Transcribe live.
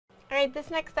Alright,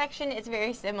 this next section is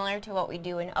very similar to what we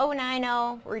do in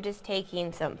 090. We're just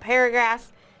taking some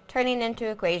paragraphs, turning into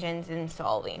equations, and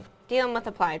solving. Dealing with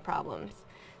applied problems.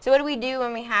 So what do we do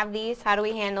when we have these? How do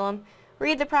we handle them?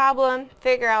 Read the problem,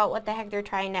 figure out what the heck they're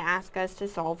trying to ask us to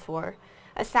solve for.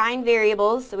 Assign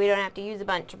variables so we don't have to use a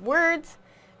bunch of words.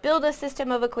 Build a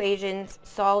system of equations,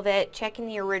 solve it, check in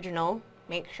the original,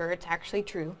 make sure it's actually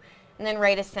true, and then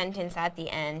write a sentence at the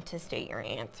end to state your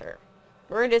answer.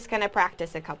 We're just going to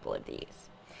practice a couple of these.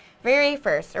 Very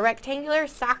first, a rectangular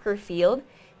soccer field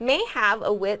may have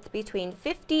a width between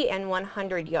 50 and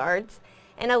 100 yards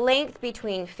and a length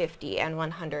between 50 and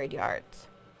 100 yards.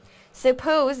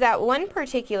 Suppose that one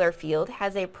particular field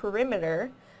has a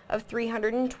perimeter of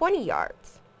 320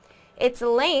 yards. Its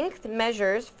length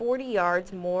measures 40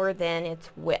 yards more than its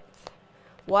width.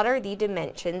 What are the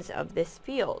dimensions of this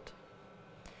field?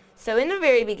 So in the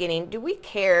very beginning, do we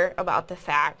care about the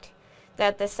fact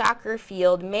that the soccer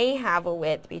field may have a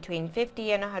width between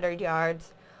 50 and 100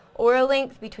 yards or a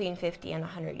length between 50 and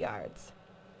 100 yards?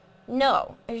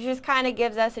 No, it just kind of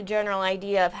gives us a general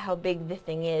idea of how big the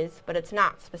thing is, but it's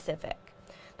not specific.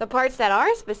 The parts that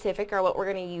are specific are what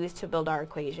we're going to use to build our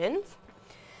equations.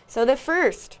 So the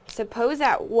first, suppose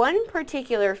that one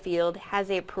particular field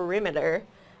has a perimeter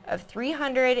of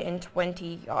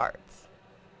 320 yards.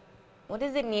 What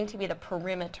does it mean to be the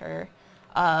perimeter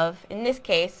of, in this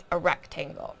case, a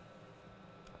rectangle?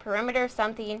 Perimeter of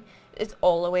something is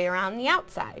all the way around the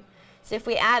outside. So if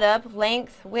we add up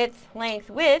length,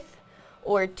 width,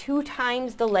 or 2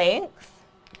 times the length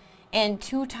and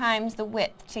 2 times the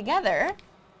width together,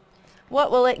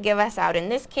 what will it give us out in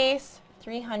this case?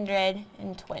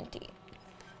 320.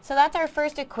 So that's our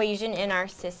first equation in our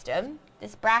system.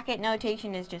 This bracket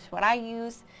notation is just what I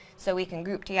use so we can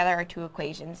group together our two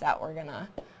equations that we're going to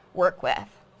work with.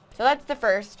 So that's the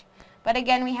first. But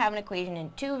again, we have an equation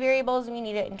in 2 variables and we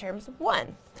need it in terms of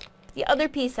 1. The other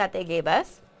piece that they gave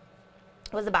us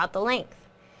was about the length.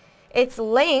 Its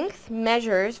length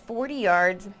measures 40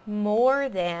 yards more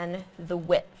than the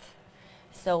width.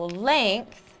 So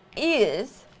length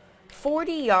is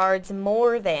 40 yards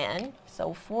more than,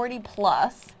 so 40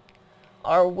 plus,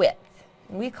 our width.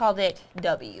 And we called it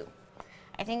W.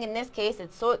 I think in this case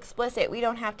it's so explicit we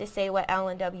don't have to say what L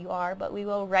and W are, but we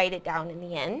will write it down in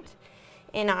the end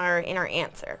in our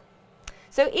answer.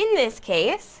 So in this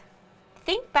case,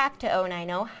 think back to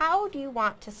 090. How do you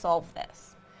want to solve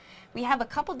this? We have a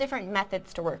couple different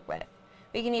methods to work with.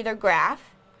 We can either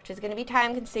graph, which is going to be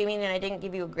time consuming, and I didn't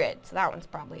give you a grid, so that one's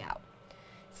probably out.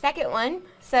 Second one,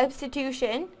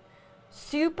 substitution.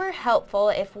 Super helpful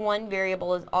if one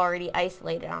variable is already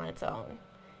isolated on its own.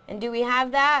 And do we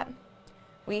have that?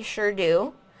 We sure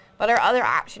do. But our other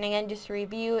option, again, just to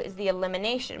review, is the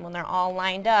elimination, when they're all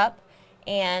lined up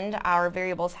and our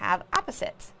variables have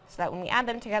opposites, so that when we add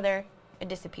them together, it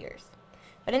disappears.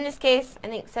 But in this case, I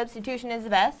think substitution is the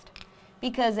best,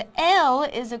 because L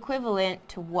is equivalent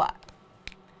to what?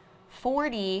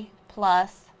 40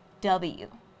 plus W.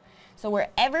 So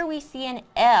wherever we see an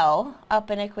L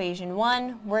up in equation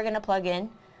 1, we're going to plug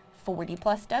in 40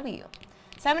 plus W.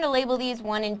 So I'm going to label these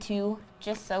 1 and 2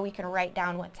 just so we can write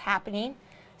down what's happening.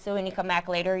 So when you come back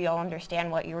later, you'll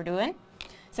understand what you were doing.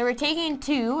 So we're taking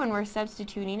 2 and we're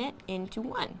substituting it into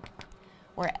 1.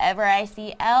 Wherever I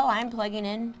see L, I'm plugging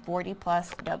in 40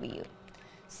 plus W.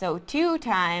 So 2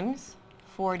 times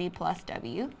 40 plus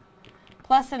W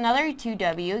plus another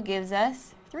 2W gives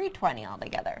us 320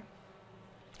 altogether.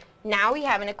 Now we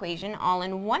have an equation all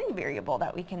in one variable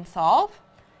that we can solve.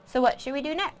 So what should we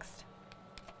do next?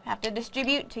 Have to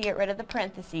distribute to get rid of the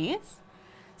parentheses.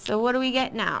 So what do we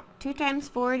get now? 2 times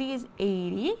 40 is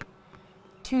 80.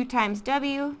 2 times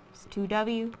W is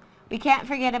 2W. We can't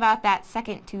forget about that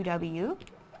second 2W.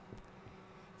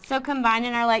 So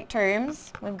combining our like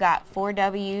terms, we've got 4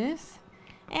 W's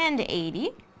and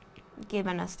 80,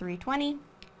 giving us 320.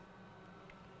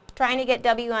 Trying to get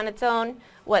W on its own,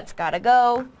 what's got to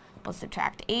go? We'll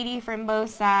subtract 80 from both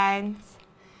sides.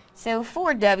 So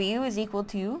 4W is equal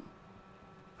to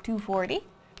 240.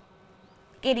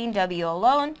 Getting W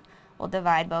alone, we'll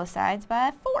divide both sides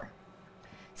by 4.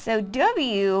 So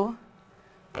W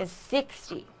is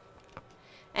 60.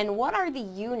 And what are the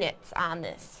units on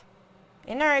this?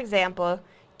 In our example,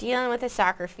 dealing with a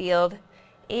soccer field,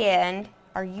 and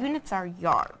our units are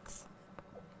yards.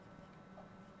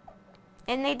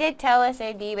 And they did tell us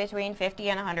it'd be between 50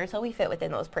 and 100, so we fit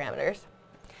within those parameters.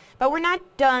 But we're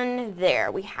not done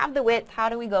there. We have the width. How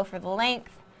do we go for the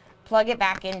length? Plug it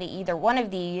back into either one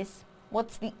of these.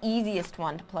 What's the easiest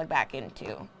one to plug back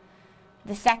into?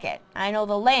 The second. I know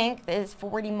the length is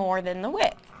 40 more than the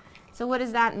width. So what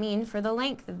does that mean for the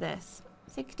length of this?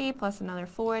 60 plus another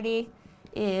 40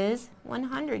 is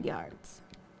 100 yards.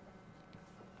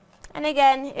 And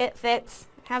again, it fits,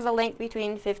 has a length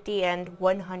between 50 and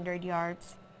 100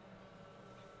 yards.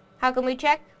 How can we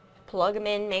check? Plug them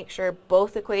in, make sure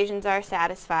both equations are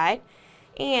satisfied,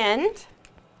 and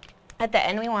at the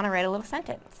end we want to write a little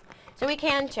sentence. So we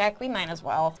can check, we might as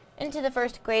well. Into the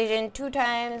first equation, 2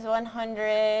 times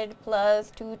 100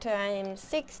 plus 2 times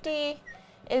 60,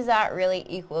 is that really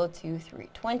equal to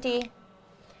 320?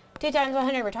 2 times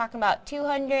 100, we're talking about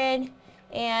 200,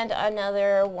 and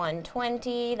another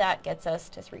 120, that gets us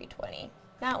to 320.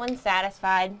 That one's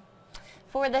satisfied.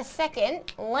 For the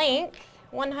second length,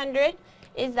 100,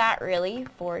 is that really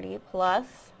 40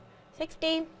 plus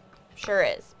 60? Sure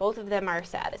is. Both of them are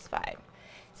satisfied.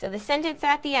 So the sentence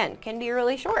at the end can be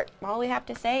really short. All we have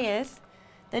to say is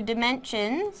the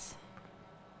dimensions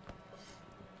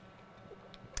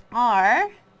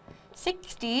are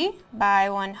 60 by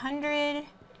 100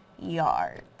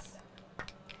 yards.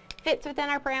 Fits within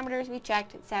our parameters we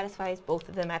checked. It satisfies both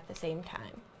of them at the same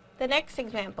time. The next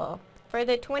example, for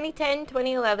the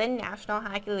 2010-2011 National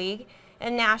Hockey League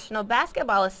and National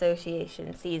Basketball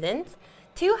Association seasons,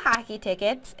 2 hockey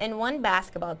tickets and 1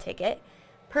 basketball ticket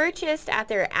purchased at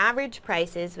their average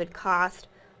prices would cost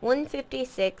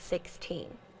 $156.16.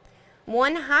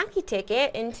 1 hockey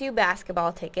ticket and 2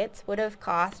 basketball tickets would have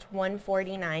cost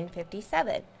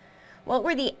 $149.57. What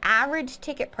were the average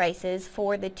ticket prices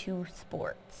for the 2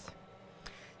 sports?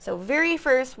 So very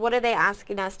first, what are they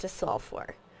asking us to solve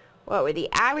for? What were the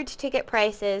average ticket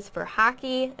prices for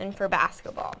hockey and for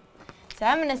basketball? So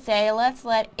I'm going to say, let's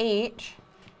let H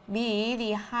be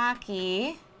the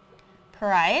hockey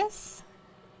price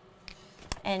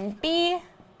and B,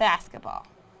 basketball.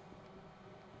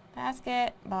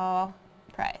 Basketball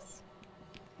price.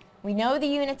 We know the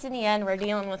units in the end, we're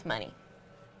dealing with money.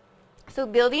 So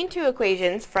building 2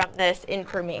 equations from this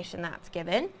information that's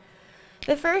given.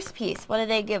 The first piece, what do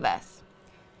they give us?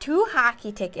 2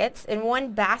 hockey tickets and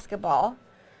 1 basketball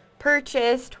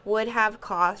purchased would have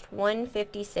cost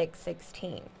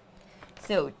 $156.16.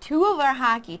 So 2 of our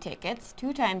hockey tickets,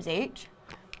 2 times H,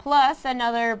 plus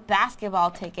another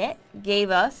basketball ticket gave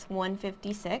us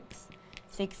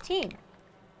 $156.16.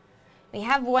 We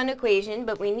have 1 equation,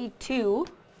 but we need 2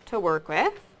 to work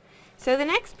with. So the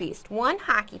next piece, 1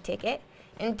 hockey ticket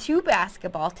and 2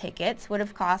 basketball tickets would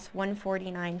have cost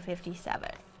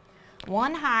 $149.57.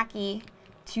 1 hockey,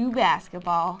 2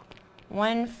 basketball,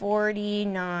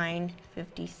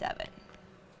 $149.57.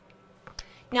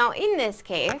 Now in this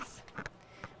case,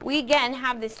 we again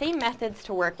have the same methods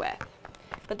to work with,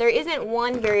 but there isn't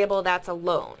 1 variable that's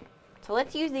alone. So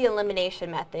let's use the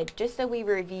elimination method just so we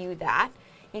review that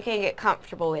and can get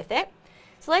comfortable with it.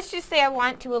 So let's just say I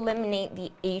want to eliminate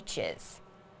the H's.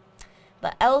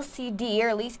 The LCD,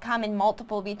 or least common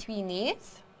multiple between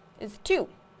these, is 2.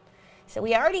 So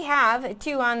we already have a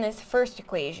 2 on this first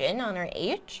equation, on our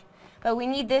H, but we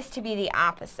need this to be the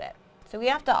opposite. So we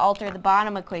have to alter the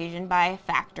bottom equation by a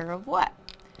factor of what?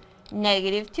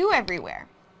 -2 everywhere.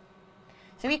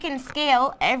 So we can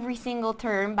scale every single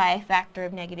term by a factor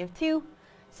of -2,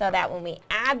 so that when we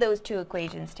add those 2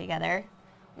 equations together,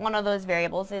 one of those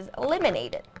variables is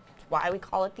eliminated. That's why we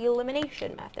call it the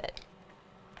elimination method.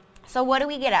 So what do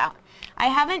we get out? I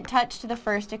haven't touched the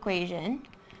first equation,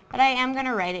 but I am going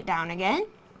to write it down again.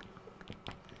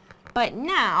 But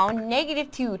now,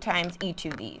 -2 times each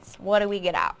of these, what do we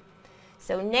get out?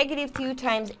 So -2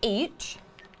 times H,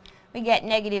 we get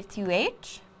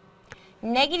 -2H.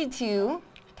 -2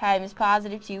 times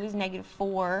 +2 is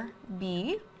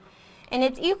 -4B. And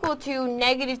it's equal to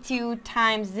 -2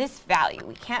 times this value.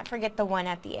 We can't forget the 1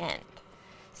 at the end.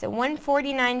 So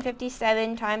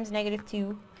 149.57 times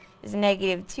 -2 is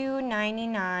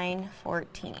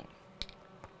 -299.14.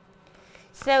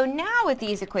 So now with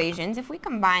these equations, if we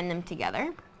combine them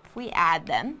together, if we add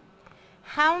them,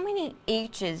 how many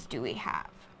H's do we have?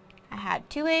 I had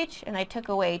 2H and I took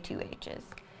away 2 H's.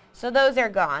 So those are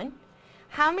gone.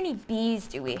 How many B's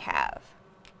do we have?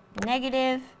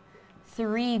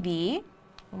 -3B.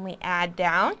 When we add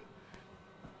down,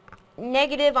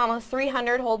 negative almost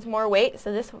 300 holds more weight,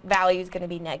 so this value is going to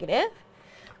be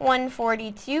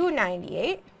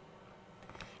 -142.98.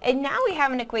 And now we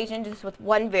have an equation just with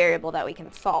 1 variable that we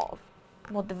can solve.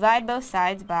 We'll divide both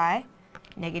sides by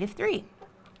 -3.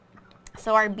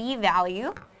 So our B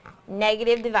value,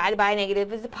 negative divided by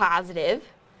negative, is a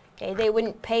positive. Okay, they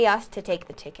wouldn't pay us to take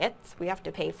the tickets. We have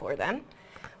to pay for them.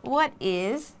 What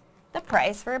is the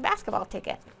price for a basketball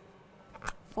ticket?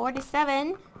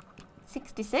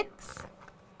 $47.66.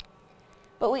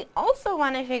 But we also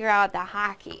want to figure out the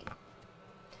hockey.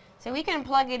 So we can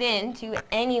plug it into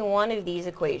any one of these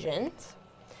equations.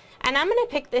 And I'm going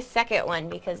to pick this second one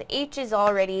because H is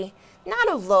already not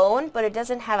alone, but it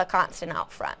doesn't have a constant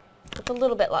out front. It's a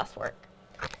little bit less work.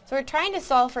 So we're trying to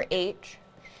solve for H,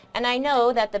 and I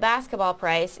know that the basketball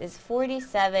price is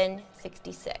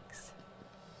 $47.66.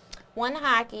 One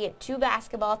hockey and 2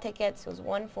 basketball tickets was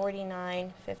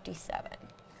 $149.57.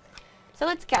 So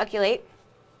let's calculate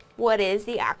what is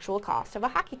the actual cost of a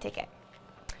hockey ticket.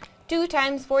 2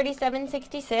 times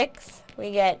 $47.66,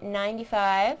 we get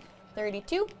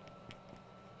 $95.32.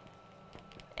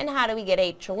 And how do we get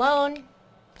H alone?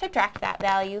 Subtract that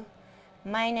value,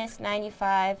 minus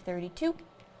 $95.32.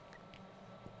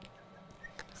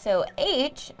 So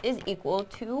H is equal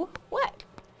to what?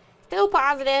 Still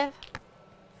positive.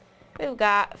 We've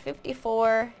got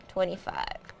 $54.25.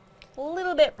 A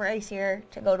little bit pricier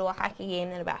to go to a hockey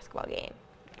game than a basketball game.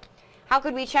 How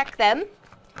could we check them?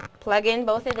 Plug in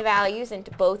both of the values into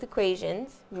both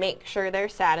equations, make sure they're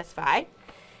satisfied,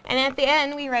 and at the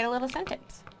end we write a little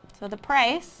sentence. So the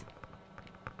price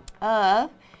of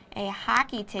a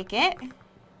hockey ticket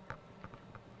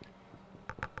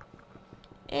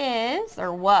is,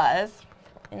 or was,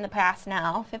 in the past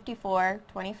now,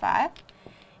 $54.25,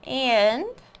 and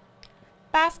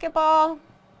basketball,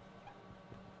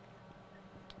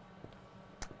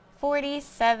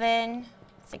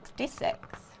 $47.66.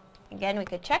 Again, we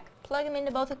could check, plug them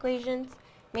into both equations,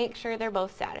 make sure they're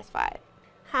both satisfied.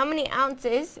 How many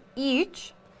ounces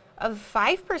each of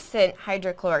 5%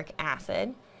 hydrochloric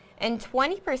acid and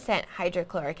 20%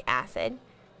 hydrochloric acid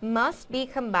must be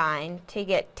combined to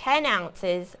get 10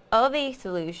 ounces of a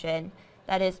solution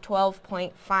that is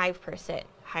 12.5%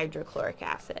 hydrochloric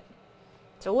acid?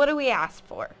 So what do we ask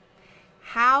for?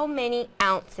 How many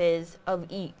ounces of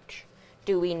each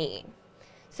do we need?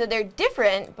 So they're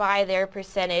different by their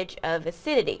percentage of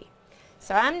acidity.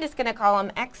 So I'm just going to call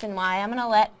them X and Y. I'm going to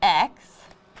let X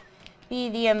be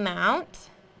the amount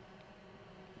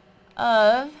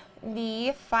of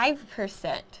the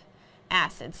 5%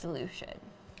 acid solution,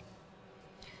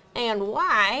 and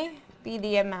Y be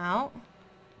the amount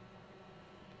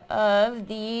of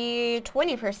the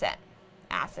 20%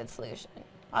 acid solution,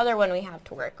 other one we have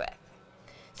to work with.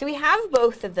 So we have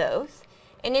both of those,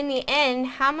 and in the end,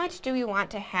 how much do we want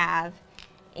to have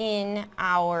in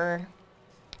our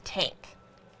tank?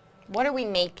 What are we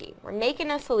making? We're making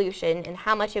a solution, and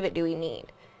how much of it do we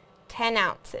need? 10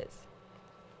 ounces.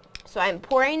 So I'm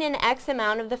pouring in X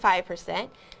amount of the 5%,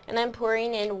 and I'm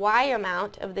pouring in Y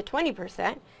amount of the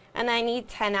 20%, and I need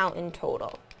 10 out in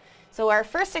total. So our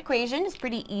first equation is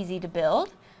pretty easy to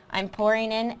build. I'm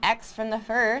pouring in X from the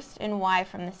first and Y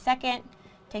from the second.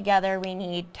 Together we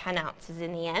need 10 ounces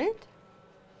in the end.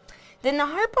 Then the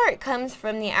hard part comes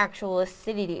from the actual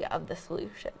acidity of the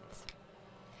solutions.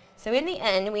 So in the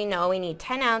end, we know we need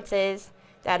 10 ounces,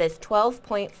 that is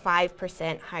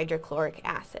 12.5% hydrochloric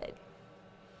acid.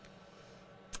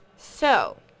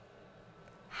 So,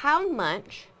 how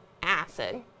much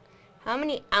acid, how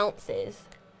many ounces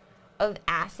of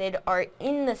acid are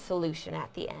in the solution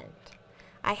at the end?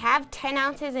 I have 10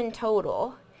 ounces in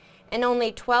total, and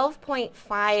only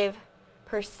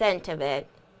 12.5% of it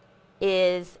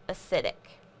is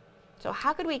acidic. So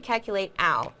how could we calculate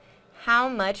out how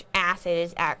much acid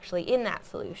is actually in that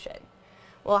solution?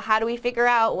 Well, how do we figure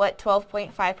out what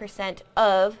 12.5%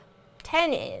 of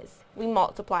 10 is? We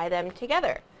multiply them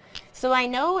together. So I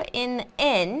know in the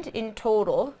end, in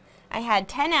total, I had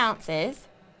 10 ounces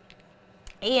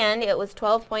and it was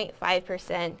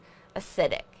 12.5%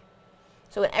 acidic.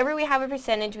 So whenever we have a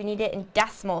percentage, we need it in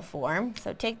decimal form.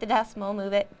 So take the decimal,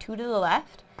 move it 2 to the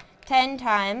left. 10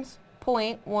 times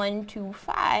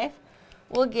 0.125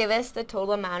 will give us the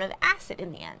total amount of acid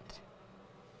in the end.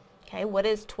 Okay, what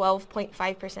is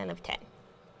 12.5% of 10?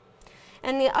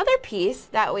 And the other piece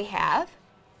that we have,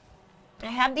 I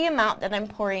have the amount that I'm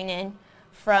pouring in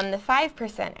from the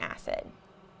 5% acid.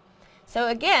 So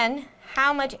again,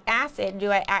 how much acid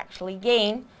do I actually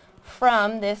gain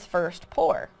from this first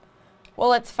pour?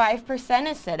 Well, it's 5%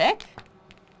 acidic,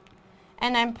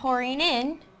 and I'm pouring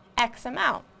in X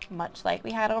amount, much like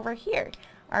we had over here.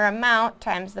 Our amount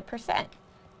times the percent.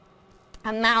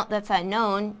 Amount that's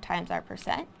unknown times our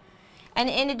percent. And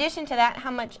in addition to that,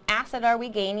 how much acid are we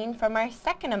gaining from our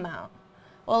second amount?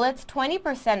 Well, it's 20%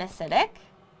 acidic,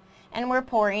 and we're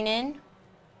pouring in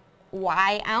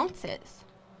Y ounces.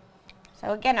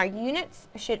 So again, our units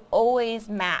should always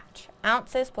match.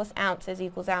 Ounces plus ounces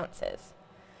equals ounces.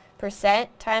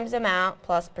 Percent times amount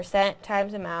plus percent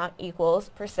times amount equals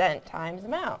percent times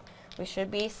amount. We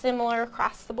should be similar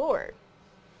across the board.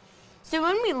 So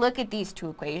when we look at these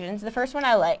two equations, the first one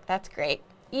I like, that's great.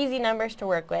 Easy numbers to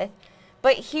work with.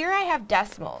 But here I have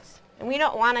decimals, and we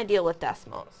don't want to deal with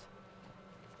decimals.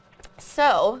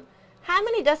 So how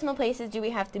many decimal places do we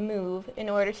have to move in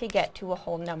order to get to a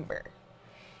whole number?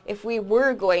 If we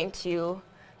were going to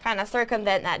kind of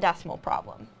circumvent that decimal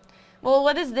problem. Well,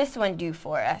 what does this one do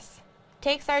for us?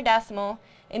 Takes our decimal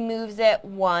and moves it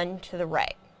 1 to the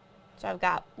right. So I've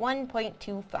got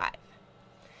 1.25.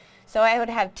 So I would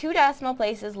have 2 decimal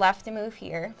places left to move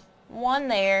here, 1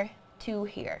 there, 2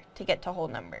 here to get to whole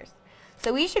numbers.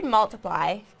 So we should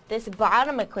multiply this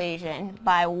bottom equation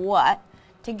by what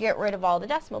to get rid of all the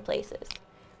decimal places?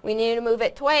 We need to move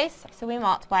it twice, so we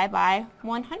multiply by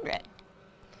 100.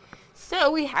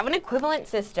 So we have an equivalent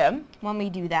system when we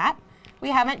do that. We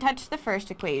haven't touched the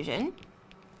first equation.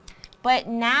 But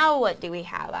now what do we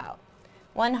have out?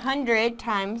 100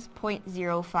 times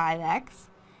 0.05x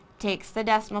takes the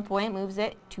decimal point, moves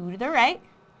it 2 to the right.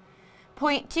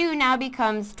 0.2 now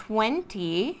becomes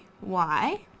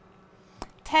 20y.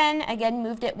 10, again,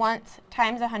 moved it once,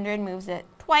 times 100 moves it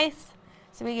twice,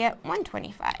 so we get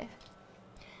 125.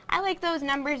 I like those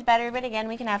numbers better, but again,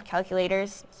 we can have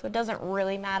calculators, so it doesn't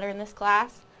really matter in this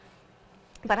class.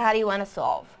 But how do you want to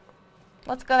solve?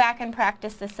 Let's go back and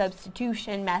practice the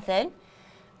substitution method.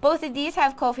 Both of these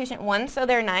have coefficient 1, so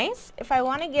they're nice. If I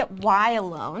want to get y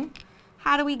alone,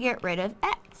 how do we get rid of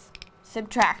x?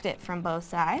 Subtract it from both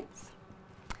sides.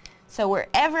 So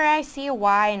wherever I see a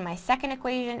y in my second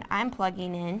equation, I'm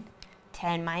plugging in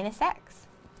 10 minus x.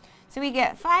 So we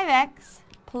get 5x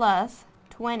plus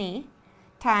 20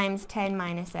 times 10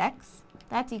 minus x.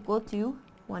 That's equal to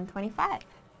 125.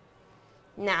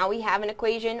 Now we have an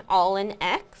equation all in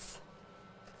x.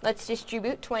 Let's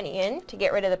distribute 20 in to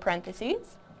get rid of the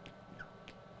parentheses.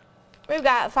 We've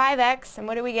got 5x, and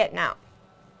what do we get now?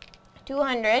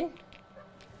 200.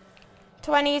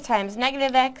 20 times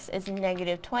negative x is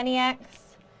negative 20x,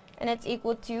 and it's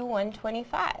equal to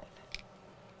 125.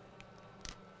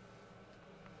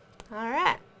 All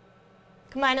right.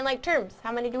 Combining like terms,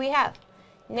 how many do we have?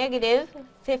 Negative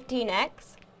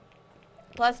 15x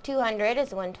plus 200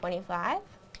 is 125.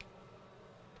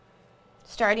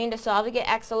 Starting to solve to get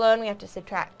x alone, we have to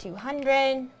subtract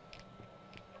 200.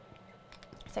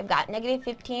 So I've got negative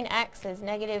 15x is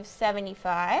negative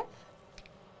 75.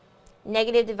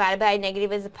 Negative divided by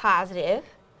negative is a positive.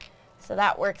 So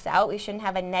that works out. We shouldn't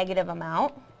have a negative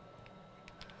amount.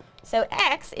 So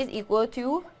x is equal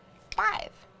to 5.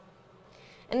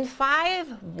 And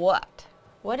 5 what?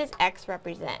 What does x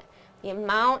represent? The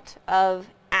amount of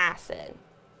acid.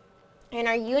 And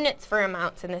our units for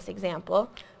amounts in this example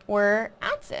were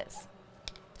ounces.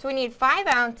 So we need 5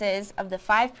 ounces of the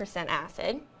 5%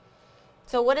 acid.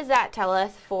 So what does that tell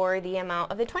us for the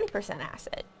amount of the 20%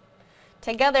 acid?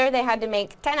 Together they had to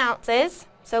make 10 ounces,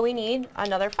 so we need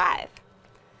another 5.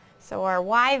 So our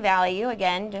y value,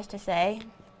 again, just to say,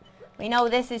 we know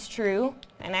this is true,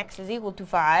 and x is equal to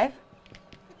 5.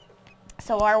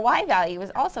 So our y value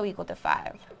is also equal to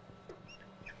 5.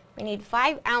 We need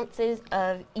 5 ounces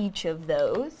of each of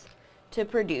those to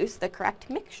produce the correct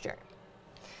mixture.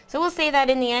 So we'll say that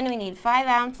in the end we need 5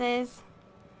 ounces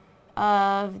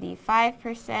of the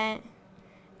 5%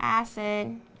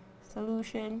 acid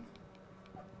solution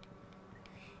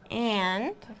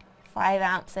and 5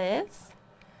 ounces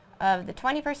of the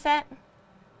 20%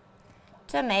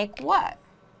 to make what?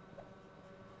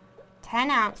 10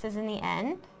 ounces in the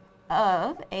end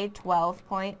of a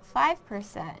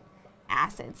 12.5%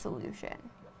 acid solution.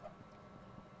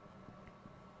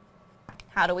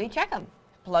 How do we check them?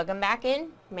 Plug them back in,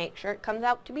 make sure it comes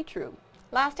out to be true.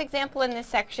 Last example in this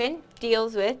section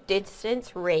deals with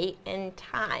distance, rate, and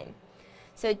time.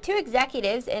 So 2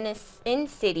 executives in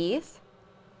cities.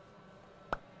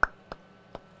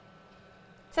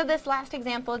 So this last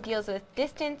example deals with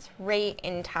distance, rate,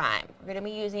 and time. We're going to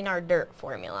be using our DIRT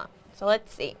formula. So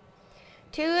let's see.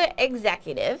 2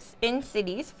 executives in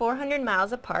cities 400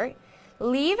 miles apart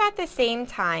leave at the same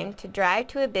time to drive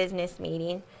to a business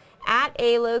meeting at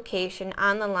a location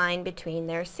on the line between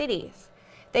their cities.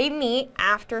 They meet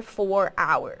after 4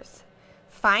 hours.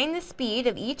 Find the speed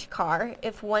of each car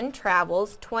if one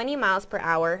travels 20 miles per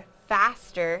hour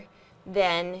faster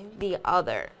than the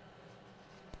other.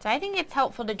 So I think it's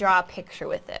helpful to draw a picture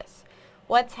with this.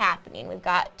 What's happening? We've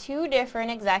got 2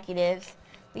 different executives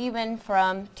leaving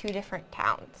from 2 different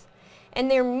towns. And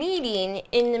they're meeting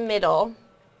in the middle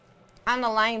on the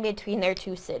line between their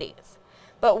 2 cities.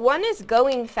 But one is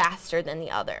going faster than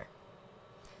the other.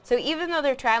 So even though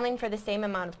they're traveling for the same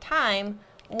amount of time,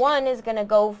 one is going to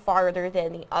go farther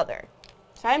than the other.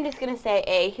 So I'm just going to say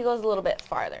A, he goes a little bit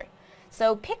farther.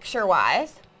 So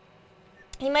picture-wise,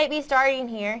 he might be starting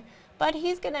here, but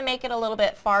he's going to make it a little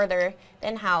bit farther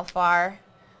than how far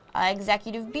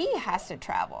executive B has to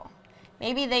travel.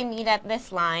 Maybe they meet at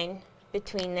this line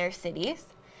between their cities,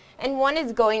 and one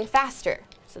is going faster.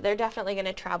 So they're definitely going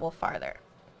to travel farther.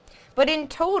 But in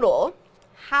total,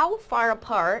 how far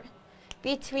apart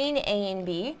between A and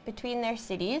B, between their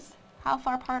cities, how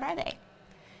far apart are they?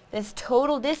 This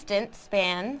total distance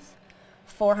spans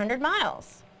 400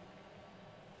 miles.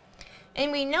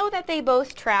 And we know that they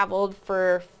both traveled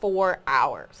for 4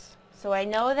 hours. So I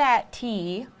know that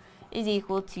T is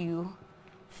equal to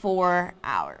 4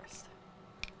 hours.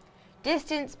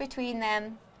 Distance between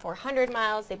them, 400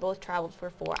 miles. They both traveled for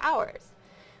 4 hours.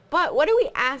 But what are we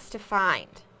asked to find?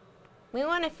 We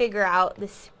want to figure out the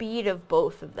speed of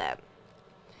both of them.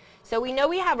 So we know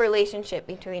we have a relationship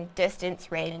between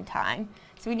distance, rate, and time.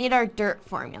 So we need our DIRT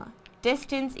formula.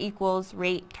 Distance equals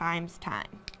rate times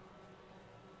time.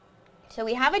 So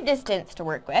we have a distance to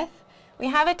work with. We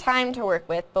have a time to work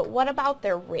with, but what about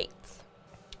their rates?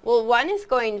 Well, one is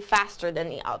going faster than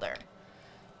the other.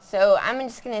 So I'm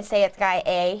just going to say it's guy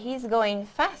A. He's going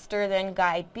faster than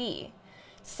guy B.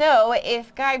 So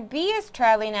if guy B is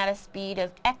traveling at a speed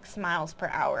of X miles per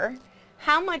hour,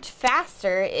 how much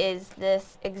faster is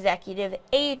this executive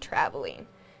A traveling?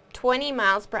 20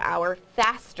 miles per hour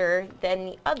faster than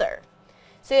the other.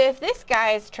 So if this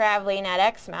guy is traveling at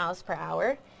X miles per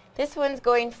hour, this one's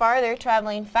going farther,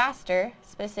 traveling faster,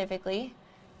 specifically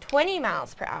 20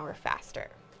 miles per hour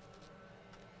faster.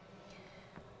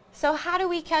 So how do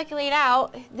we calculate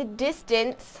out the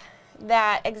distance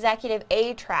that executive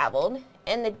A traveled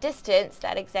and the distance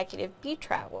that executive B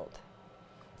traveled?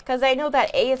 Because I know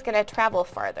that A is going to travel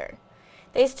farther.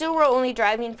 They still were only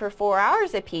driving for 4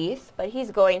 hours apiece, but he's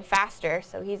going faster,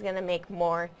 so he's going to make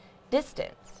more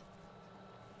distance.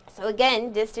 So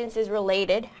again, distance is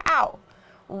related. How?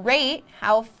 Rate,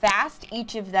 how fast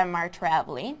each of them are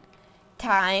traveling,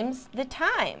 times the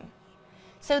time.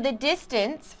 So the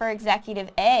distance for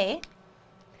executive A,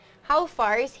 how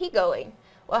far is he going?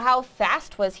 Well, how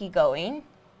fast was he going?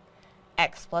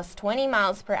 X plus 20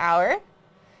 miles per hour.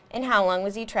 And how long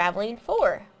was he traveling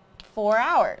for? 4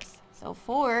 hours. So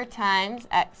 4 times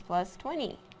X plus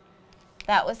 20.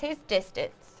 That was his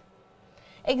distance.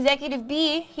 Executive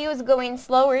B, he was going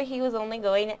slower. He was only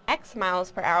going X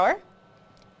miles per hour.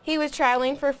 He was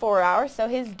traveling for 4 hours, so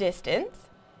his distance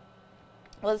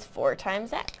was 4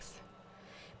 times X.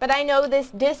 But I know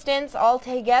this distance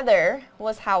altogether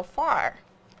was how far?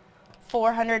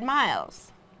 400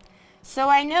 miles. So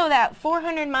I know that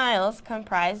 400 miles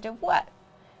comprised of what?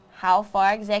 How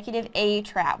far executive A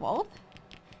traveled,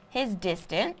 his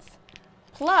distance,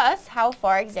 plus how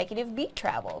far executive B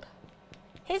traveled,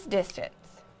 his distance.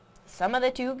 Sum of the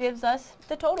two gives us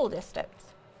the total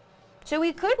distance. So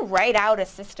we could write out a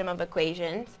system of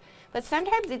equations, but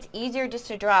sometimes it's easier just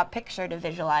to draw a picture to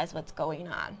visualize what's going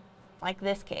on, like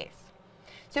this case.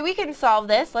 So we can solve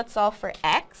this. Let's solve for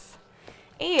X.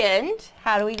 And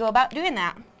how do we go about doing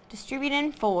that? Distribute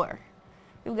in 4.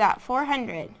 We've got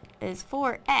 400 is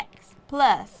 4x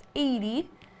plus 80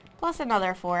 plus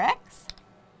another 4x.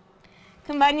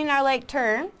 Combining our like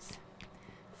terms,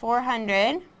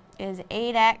 400 is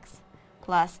 8x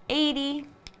plus 80.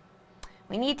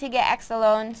 We need to get x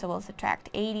alone, so we'll subtract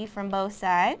 80 from both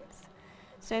sides.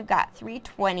 So we've got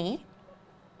 320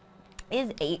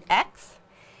 is 8x,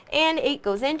 and 8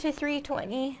 goes into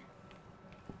 320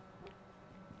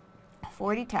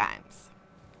 40 times.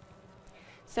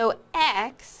 So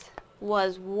x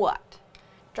was what?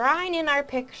 Drawing in our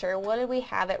picture, what did we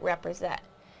have it represent?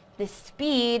 The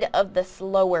speed of the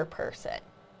slower person.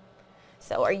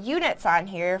 So our units on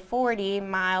here, 40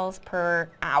 miles per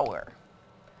hour,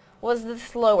 was the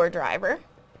slower driver.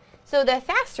 So the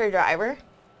faster driver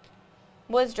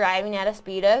was driving at a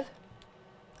speed of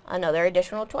another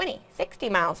additional 20, 60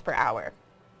 miles per hour.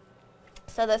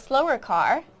 So the slower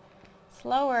car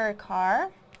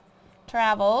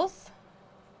travels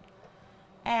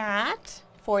at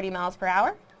 40 miles per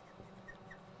hour,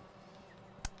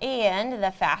 and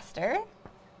the faster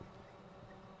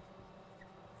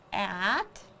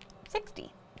at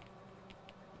 60.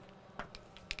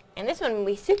 And this one will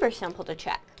be super simple to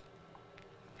check.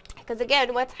 Because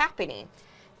again, what's happening?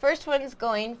 First one's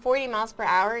going 40 miles per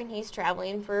hour and he's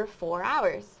traveling for 4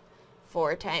 hours.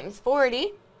 4 times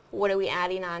 40, what are we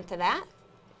adding on to that?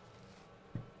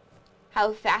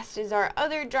 How fast is our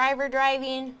other driver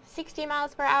driving? 60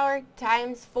 miles per hour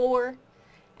times 4.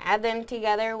 Add them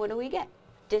together, what do we get?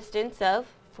 Distance of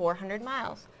 400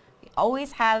 miles. We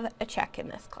always have a check in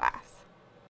this class.